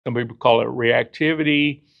Some people call it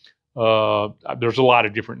reactivity. There's a lot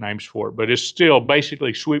of different names for it, but it's still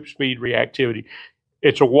basically sweep speed reactivity.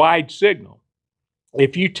 It's a wide signal.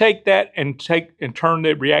 If you take that and turn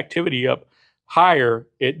the reactivity up higher,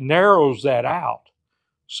 it narrows that out.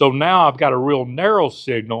 So now I've got a real narrow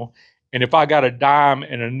signal, and if I got a dime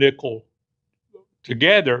and a nickel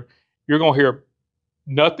together, you're going to hear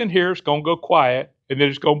nothing here. It's going to go quiet, and then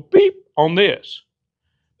it's going to beep on this,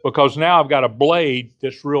 because now I've got a blade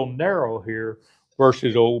that's real narrow here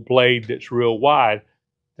versus a blade that's real wide.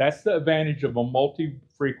 That's the advantage of a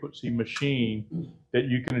multi-frequency machine, that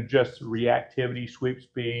you can adjust the reactivity, sweep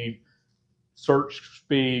speed, search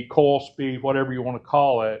speed, coil speed, whatever you want to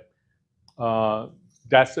call it.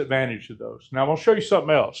 That's the advantage of those. Now I'm going to show you something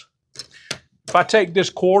else. If I take this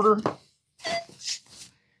quarter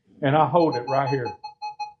and I hold it right here,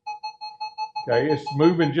 okay, it's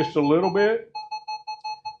moving just a little bit,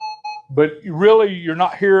 but really you're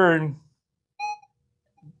not hearing.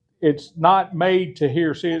 It's not made to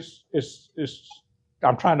hear. See,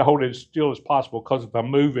 I'm trying to hold it as still as possible, because if I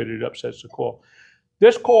move it, it upsets the coil.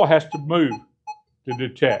 This coil has to move to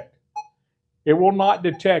detect. It will not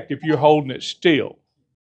detect if you're holding it still.